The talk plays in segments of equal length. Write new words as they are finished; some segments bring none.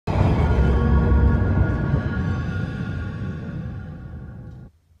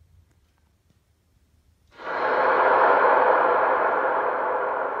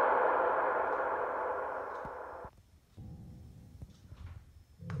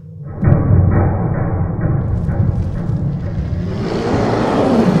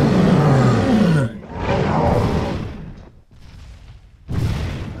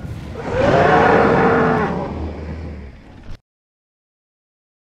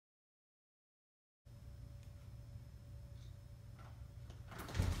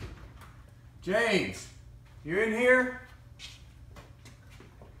James, you in here?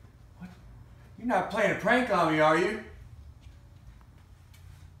 What? You're not playing a prank on me, are you?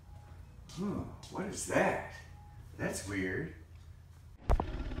 What is that? That's weird.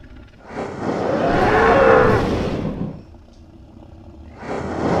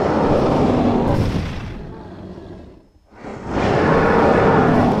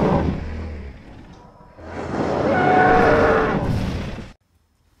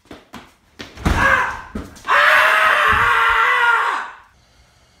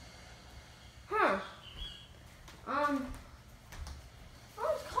 No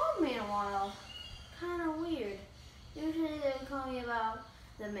one's called me in a while. Kind of weird. Usually they would call me about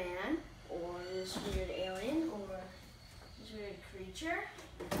the man, or this weird alien, or this weird creature.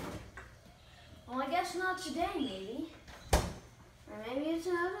 Well, I guess not today, maybe. Or maybe it's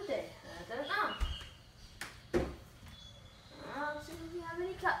another day. I don't know. Let's see if we have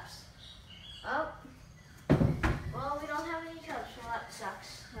any cups. Oh. Well, we don't have any cups, so that sucks.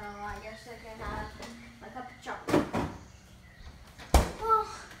 So I guess I can have my cup of chocolate. Well,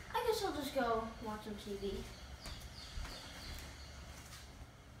 I guess I'll just go watch some TV.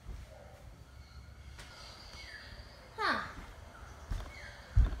 Huh.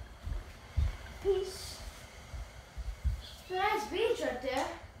 Peace. It's a nice beach right there.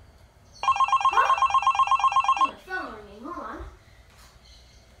 Huh? Oh, my phone ringing. Hold on.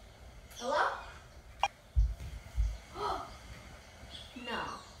 Hello?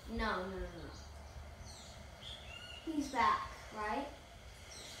 No. He's back, right?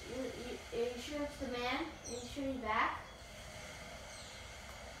 Are you sure it's the man? Are you sure he's back?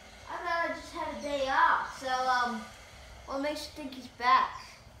 I thought I just had a day off, so, what makes you think he's back?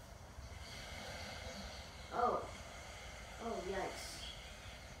 Oh, yikes.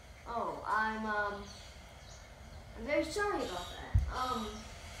 Oh, I'm very sorry about that.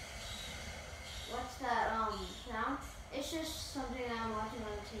 What's that, sound? It's just something that I'm watching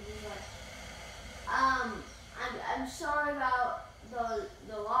on the TV, but, I'm sorry about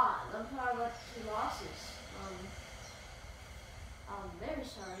the loss. I'm sorry about the 2 losses. I'm very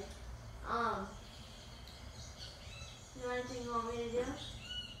sorry. Is there anything you want me to do?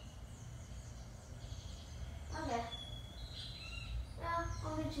 Okay. Yeah,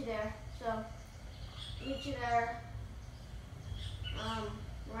 I'll meet you there. So, meet you there,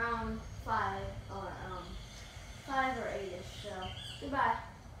 around 5 or 5 or 8ish. So, goodbye.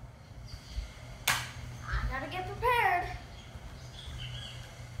 I gotta get prepared.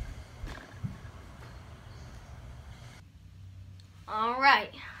 All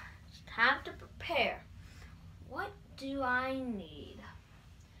right, it's time to prepare. What do I need?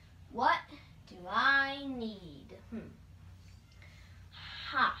 What do I need?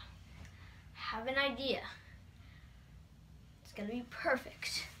 Have an idea. It's gonna be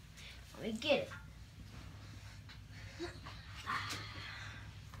perfect. Let me get it.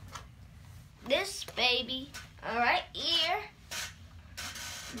 This baby, all right, here,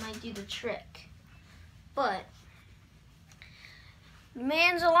 might do the trick, but the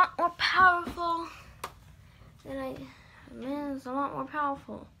man's a lot more powerful than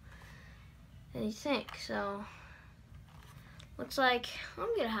you think, so looks like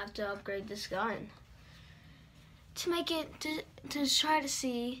I'm gonna have to upgrade this gun to make it, to try to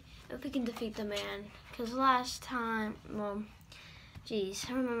see if we can defeat the man, because last time, well, geez,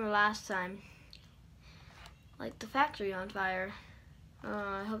 I remember last time, like the factory on fire.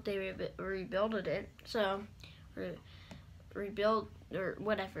 I hope they rebuilded it. So, rebuild or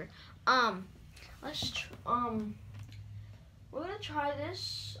whatever. We're gonna try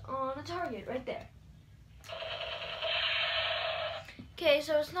this on a target right there. Okay,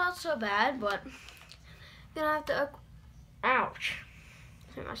 so it's not so bad, but I'm gonna have to. Ouch!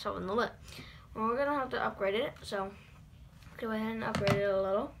 Hit myself in the lip. Well, we're gonna have to upgrade it. So, go ahead and upgrade it a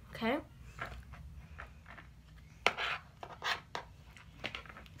little. Okay.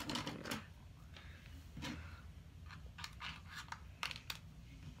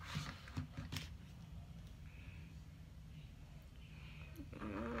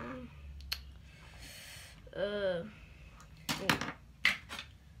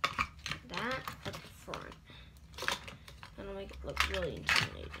 That at the front. That'll make it look really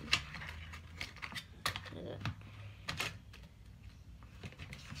intimidating.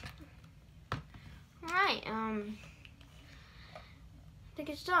 Alright, I think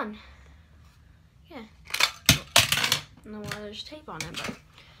it's done. Yeah. I don't know why there's tape on it, but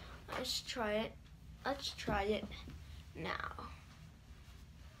let's try it. Let's try it now.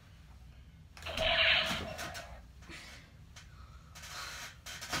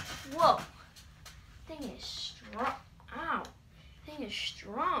 Whoa, thing is strong. Ow, thing is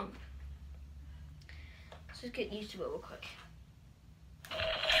strong. just get used to it real quick.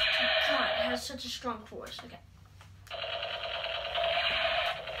 God, it has such a strong force. Okay.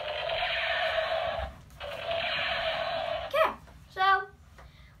 Okay, so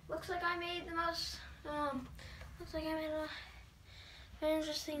looks like I made the most. Looks like I made a very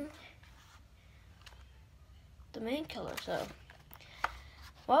interesting domain killer. So,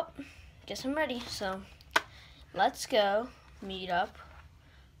 well, guess I'm ready. So, let's go meet up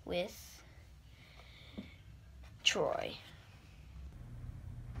with Troy.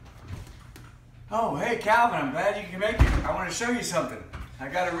 Oh, hey, Calvin, I'm glad you can make it. I want to show you something. I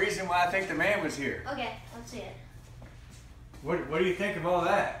got a reason why I think the man was here. Okay, let's see it. What do you think of all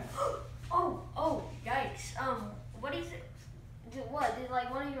that? Oh, yikes. What do you think? Did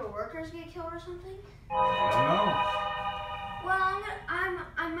like one of your workers get killed or something? I Well,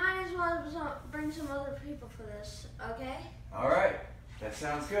 I might as well bring some other people for this, okay? don't know. All right, that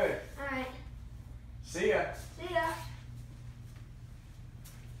sounds good. All right. See ya. See ya.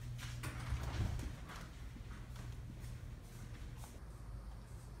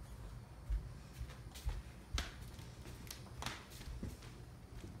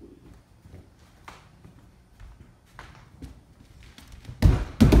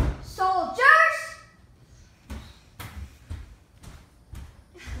 Soldiers!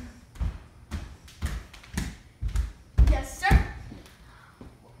 Yes, sir.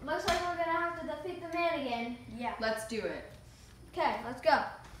 Looks like we're gonna have to defeat the man again. Yeah. Let's do it. Okay, let's go.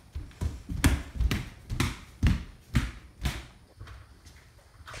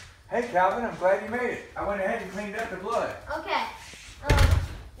 Hey, Calvin, I'm glad you made it. I went ahead and cleaned up the blood. Okay.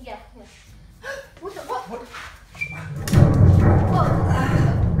 Yeah. What the what? What? Whoa.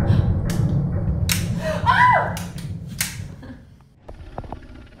 Oh!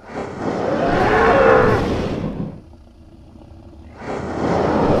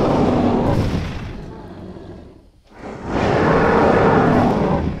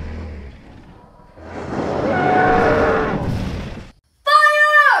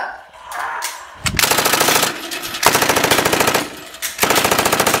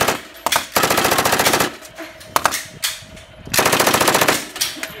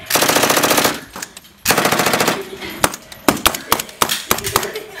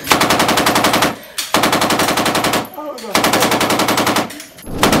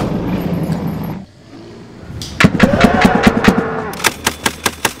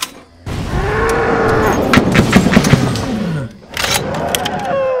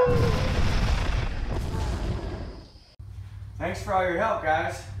 Thanks for all your help,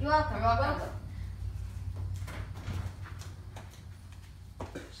 guys. You're welcome. You're welcome.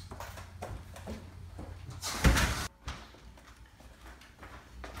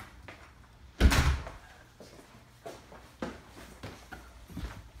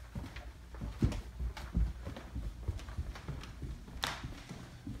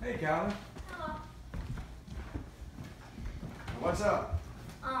 Hey, Calvin. Hello. What's up?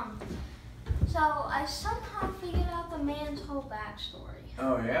 So I somehow figured out the man's whole backstory.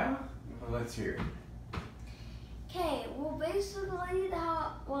 Oh, yeah? Well, let's hear it. Okay, well basically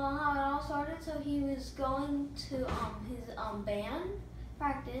how it all started. So he was going to his band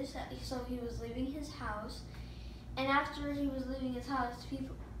practice. So he was leaving his house, and after he was leaving his house,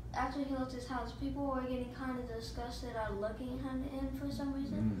 after he left his house, people were getting kind of disgusted at looking at him for some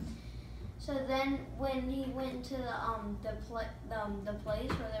reason. So then when he went into the place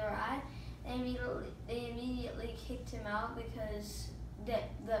where they were at, they immediately kicked him out because the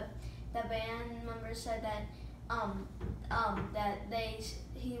band members said that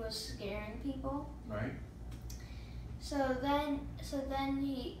he was scaring people. Right. So then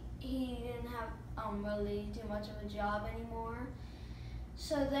he didn't have really too much of a job anymore.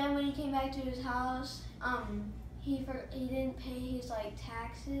 So then when he came back to his house, he didn't pay his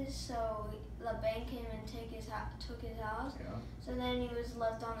taxes, so the bank came and took his house. Yeah. So then he was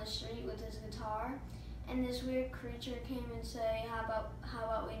left on the street with his guitar, and this weird creature came and say, how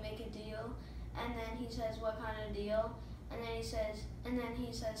about we make a deal? And then he says, what kind of deal? And then he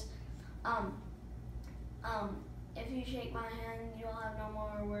says, if you shake my hand, you'll have no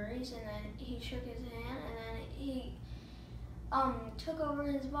more worries. And then he shook his hand, and then he took over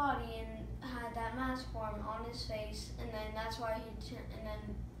his body and had that mask form on his face, and then that's why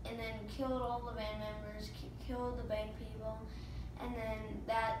and then killed all the band members, killed the bank people, and then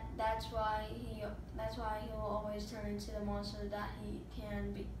that's why he'll always turn into the monster that he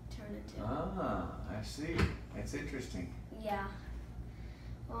can be turned into. Ah, I see. That's interesting. Yeah.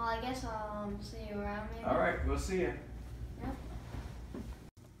 Well, I guess I'll see you around maybe. All right, we'll see you. Yep.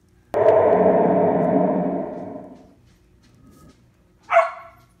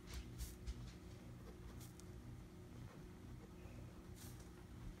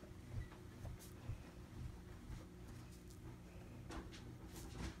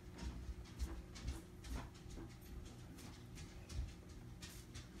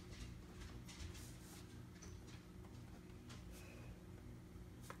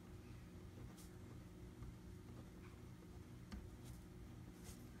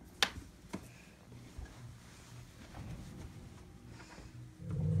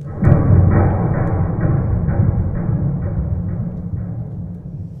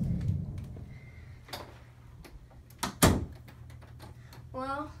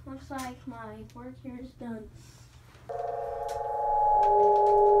 Well, looks like my work here is done.